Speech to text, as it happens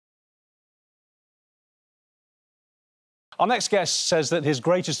Our next guest says that his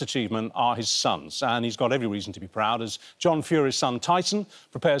greatest achievement are his sons, and he's got every reason to be proud as John Fury's son, Tyson,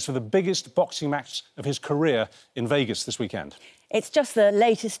 prepares for the biggest boxing match of his career in Vegas this weekend. It's just the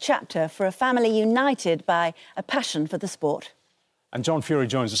latest chapter for a family united by a passion for the sport. And John Fury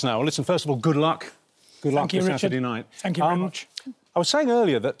joins us now. Well, listen, first of all, good luck. Good luck this Saturday night. Thank you very much. I was saying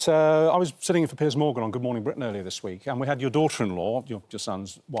earlier that I was sitting in for Piers Morgan on Good Morning Britain earlier this week, and we had your daughter-in-law, your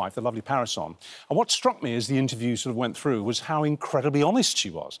son's wife, the lovely Paris, on. And what struck me as the interview sort of went through was how incredibly honest she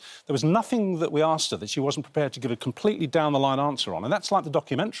was. There was nothing that we asked her that she wasn't prepared to give a completely down-the-line answer on, and that's like the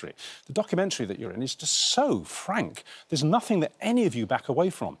documentary. The documentary that you're in is just so frank. There's nothing that any of you back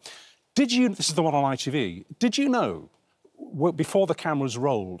away from. Did you... This is the one on ITV. Did you know, before the cameras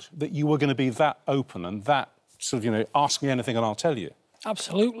rolled, that you were going to be that open and that sort of, you know, ask me anything and I'll tell you?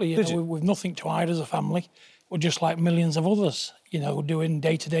 Absolutely. You know, we've nothing to hide as a family. We're just like millions of others, you know, doing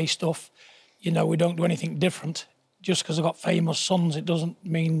day-to-day stuff. You know, we don't do anything different. Just because I've got famous sons, it doesn't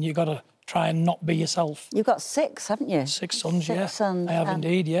mean you got to try and not be yourself. You've got 6, haven't you? 6 sons, yeah. 6 sons. I have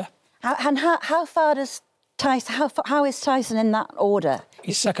indeed, yeah. How far does Tyson... How is Tyson in that order?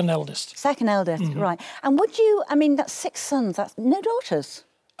 He's second eldest. Second eldest, right. And would you... I mean, that's 6 sons. That's no daughters?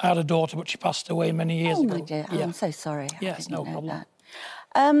 I had a daughter, but she passed away many years ago. Oh, my dear. Yeah. I'm so sorry. Yes, no problem.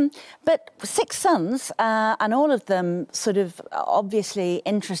 But 6 sons, and all of them sort of obviously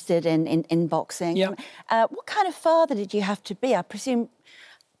interested in boxing. Yeah. What kind of father did you have to be? I presume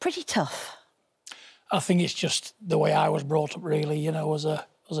pretty tough. I think it's just the way I was brought up, really. You know, as a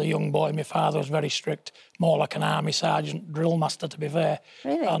young boy, my father was very strict, more like an army sergeant, drill master, to be fair.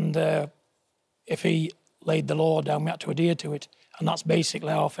 Really? And if he laid the law down, we had to adhere to it. And that's basically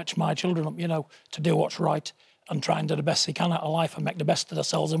how I fetch my children up, you know, to do what's right and try and do the best they can out of life and make the best of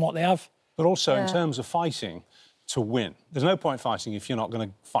themselves and what they have. But also, in terms of fighting to win, there's no point fighting if you're not going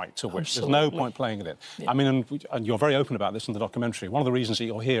to fight to win. Absolutely. There's no point playing at it. Yeah. I mean, and you're very open about this in the documentary. One of the reasons that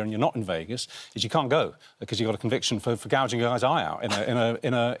you're here and you're not in Vegas is you can't go because you've got a conviction for gouging a guy's eye out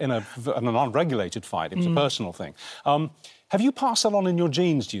in an unregulated fight. It was a personal thing. Have you passed that on in your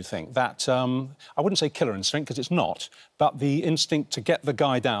genes, do you think? That, I wouldn't say killer instinct, because it's not, but the instinct to get the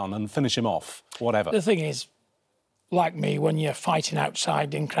guy down and finish him off, whatever? The thing is, like me, when you're fighting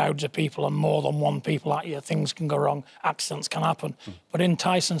outside in crowds of people and more than one people at you, things can go wrong, accidents can happen. But in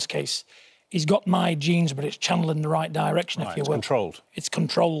Tyson's case, he's got my genes, but it's channeled in the right direction, if you will. It's controlled. It's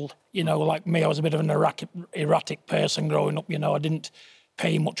controlled. You know, like me, I was a bit of an erratic person growing up, you know. I didn't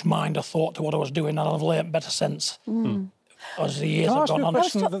pay much mind or thought to what I was doing, and I've learnt better sense. As the years have gone on.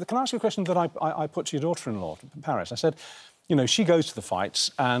 Can I ask you a question that I put to your daughter-in-law, Paris? I said, you know, she goes to the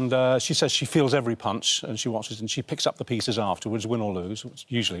fights and she says she feels every punch and she watches and she picks up the pieces afterwards, win or lose,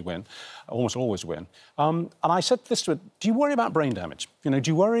 usually win, almost always win. And I said this to her, do you worry about brain damage? You know,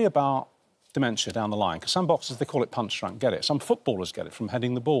 do you worry about dementia down the line? Because some boxers, they call it punch drunk, get it. Some footballers get it from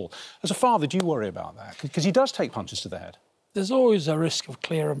heading the ball. As a father, do you worry about that? Because he does take punches to the head. There's always a risk of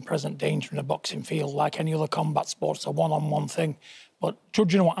clear and present danger in a boxing field, like any other combat sport. It's a one-on-one thing. But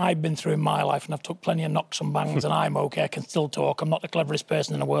judging what I've been through in my life, and I've took plenty of knocks and bangs, and I'm OK, I can still talk. I'm not the cleverest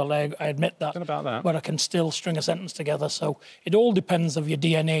person in the world, I admit that. What about that? But I can still string a sentence together. So it all depends of your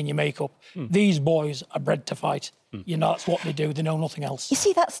DNA and your makeup. These boys are bred to fight. You know, that's what they do. They know nothing else. You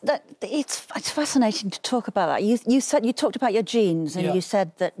see, it's fascinating to talk about that. You talked about your genes, and you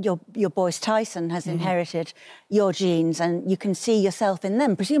said that your boy Tyson has inherited your genes, and you can see yourself in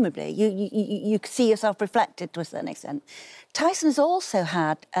them. Presumably, you see yourself reflected to a certain extent. Tyson has also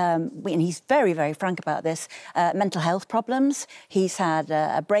had, and he's very, very frank about this, mental health problems. He's had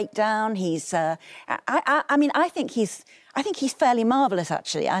a breakdown. He's, I mean, I think he's fairly marvellous,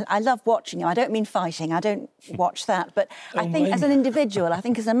 actually. I love watching him. I don't mean fighting. I don't watch that. But I think as an individual, I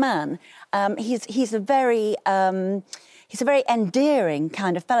think as a man, he's a very endearing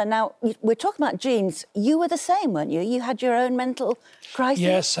kind of fella. Now, we're talking about genes. You were the same, weren't you? You had your own mental crisis?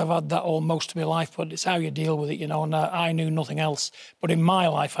 Yes, I've had that all most of my life, but it's how you deal with it, you know, and I knew nothing else. But in my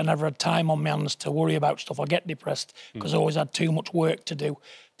life, I never had time on my hands to worry about stuff. I get depressed because I always had too much work to do,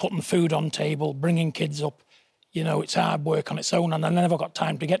 putting food on table, bringing kids up. You know, it's hard work on its own, and I never got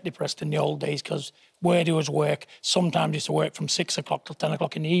time to get depressed in the old days because where do I work? Sometimes I used to work from 6 o'clock till 10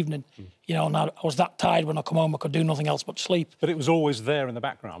 o'clock in the evening. You know, and I was that tired when I come home I could do nothing else but sleep. But it was always there in the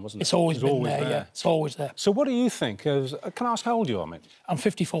background, wasn't it? It's always been there, yeah. It's always there. So what do you think? Can I ask how old you are, mate? I'm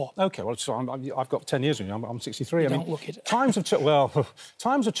 54. OK, well, so I've got 10 years on you. I'm 63. Don't look it. Times have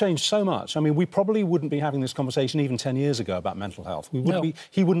times have changed so much. I mean, we probably wouldn't be having this conversation even 10 years ago about mental health.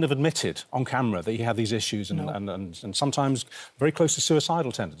 He wouldn't have admitted on camera that he had these issues and sometimes very close to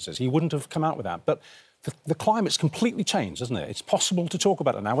suicidal tendencies. He wouldn't have come out with that. But the climate's completely changed, hasn't it? It's possible to talk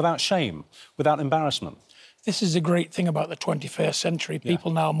about it now without shame, without embarrassment. This is a great thing about the 21st century.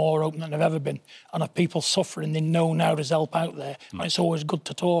 People now are more open than they've ever been. And if people suffering, they know now there's help out there. And it's always good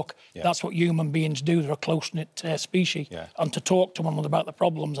to talk. That's what human beings do. They're a close-knit species. And to talk to one another about the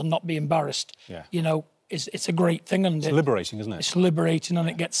problems and not be embarrassed, you know, it's a great thing. And it's liberating, isn't it? It's liberating, and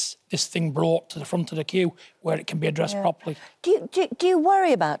it gets this thing brought to the front of the queue where it can be addressed properly. Do you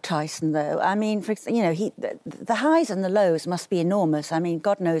worry about Tyson, though? I mean, you know, the highs and the lows must be enormous. I mean,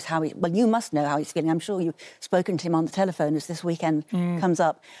 God knows how he... Well, you must know how he's feeling. I'm sure you've spoken to him on the telephone as this weekend comes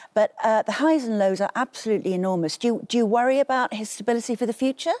up. But the highs and lows are absolutely enormous. Do you worry about his stability for the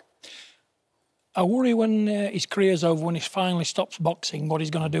future? I worry when his career's over, when he finally stops boxing, what he's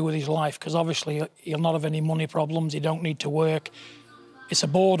going to do with his life, because obviously he'll not have any money problems, he don't need to work. It's a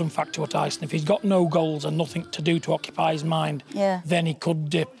boredom factor with Tyson. If he's got no goals and nothing to do to occupy his mind, then he could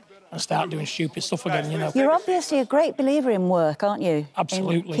dip and start doing stupid stuff again, you know. You're obviously a great believer in work, aren't you?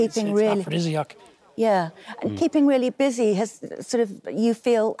 Absolutely. Keeping it's really... aphrodisiac. Yeah, and keeping really busy has sort of, you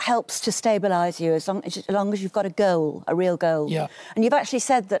feel, helps to stabilise you as long as you've got a goal, a real goal. Yeah. And you've actually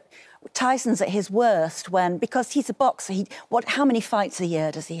said that Tyson's at his worst when, because he's a boxer, how many fights a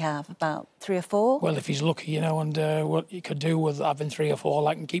year does he have? About 3 or 4? Well, if he's lucky, you know, and what he could do with having 3 or 4,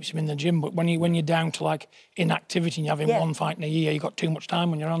 like, and keeps him in the gym. But when you're down to, like, inactivity and you're having 1 fight in a year, you've got too much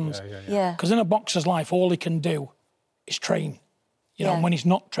time on your hands. Yeah. Because in a boxer's life, all he can do is train. You know, and when he's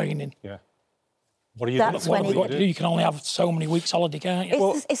not training... What do you That's do? when What do you do? You can only have so many weeks holiday, can't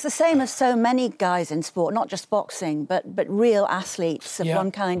you? It's the same as so many guys in sport, not just boxing, but real athletes of one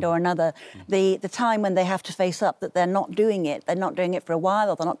kind or another. The time when they have to face up that they're not doing it for a while,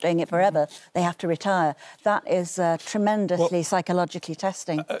 or they're not doing it forever, they have to retire. That is tremendously psychologically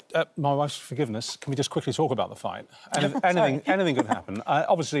testing. My wife's forgiveness, can we just quickly talk about the fight? Anything could happen.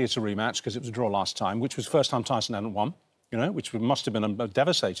 Obviously, it's a rematch because it was a draw last time, which was the first time Tyson hadn't won. You know, which must have been a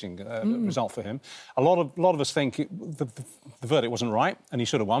devastating result for him. A lot of us think the verdict wasn't right and he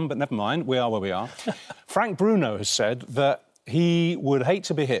should have won, but never mind, we are where we are. Frank Bruno has said that he would hate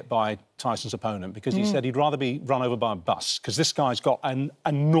to be hit by Tyson's opponent because he said he'd rather be run over by a bus because this guy's got an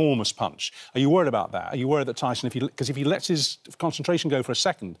enormous punch. Are you worried about that? Are you worried that Tyson, if he lets his concentration go for a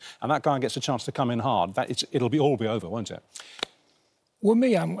second and that guy gets a chance to come in hard, it'll all be over, won't it? Well,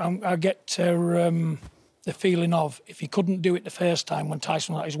 me, I get the feeling of, if he couldn't do it the first time when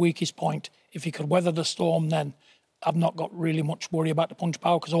Tyson was at his weakest point, if he could weather the storm then, I've not got really much worry about the punch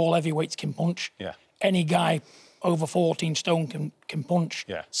power because all heavyweights can punch. Any guy over 14 stone can punch.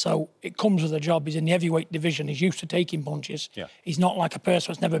 So it comes with a job. He's in the heavyweight division. He's used to taking punches. He's not like a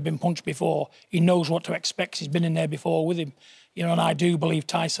person that's never been punched before. He knows what to expect. He's been in there before with him. You know, and I do believe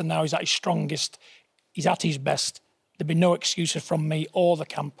Tyson now is at his strongest. He's at his best. There'd be no excuses from me or the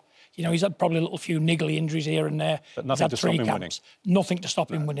camp. You know, he's had probably a little few niggly injuries here and there. But nothing to stop him winning. Nothing to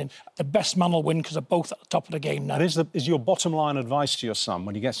stop him winning. The best man will win because they're both at the top of the game now. And is your bottom line advice to your son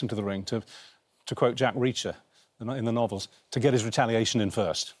when he gets into the ring, to quote Jack Reacher in the novels, to get his retaliation in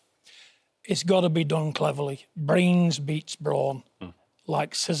first? It's got to be done cleverly. Brains beats brawn.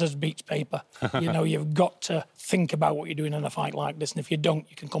 Like scissors beats paper. You know, you've got to think about what you're doing in a fight like this, and if you don't,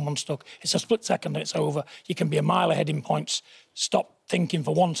 you can come unstuck. It's a split second and it's over. You can be a mile ahead in points. Stop thinking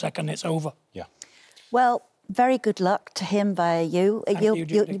for 1 second, it's over. Well, very good luck to him via you.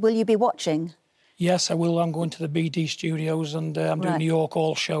 Will you be watching? Yes, I will. I'm going to the BT studios and I'm doing the York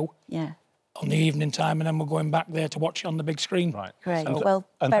Hall show. On the evening time, and then we're going back there to watch it on the big screen. Great. And, well,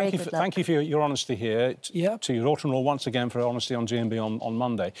 very good luck. Thank you for your honesty here. To your daughter-in-law once again for her honesty on G&B on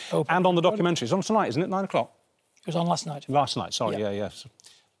Monday. And on the documentary. It's on tonight, isn't it? 9 o'clock? It was on last night. Last night, sorry, yes.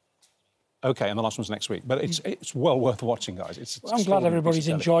 OK, and the last one's next week. But it's well worth watching, guys. I'm glad everybody's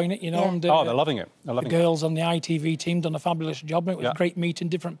enjoying it, you know. And, they're loving it. The girls on the ITV team done a fabulous job. And it was great meeting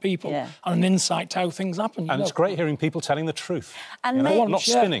different people and an insight to how things happen. And it's great hearing people telling the truth. And not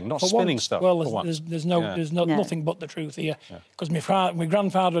spinning stuff. Well, there's nothing but the truth here. Because my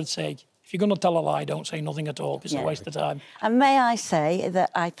grandfather would say, if you're going to tell a lie, don't say nothing at all. It's a waste of time. And may I say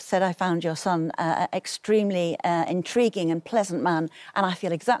that I said I found your son extremely intriguing and pleasant man, and I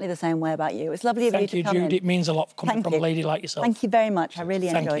feel exactly the same way about you. It's lovely of you to come in. Thank you, Jude. It means a lot coming from a lady like yourself. Thank you very much. I really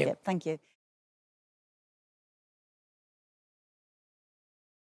enjoyed it. Thank you.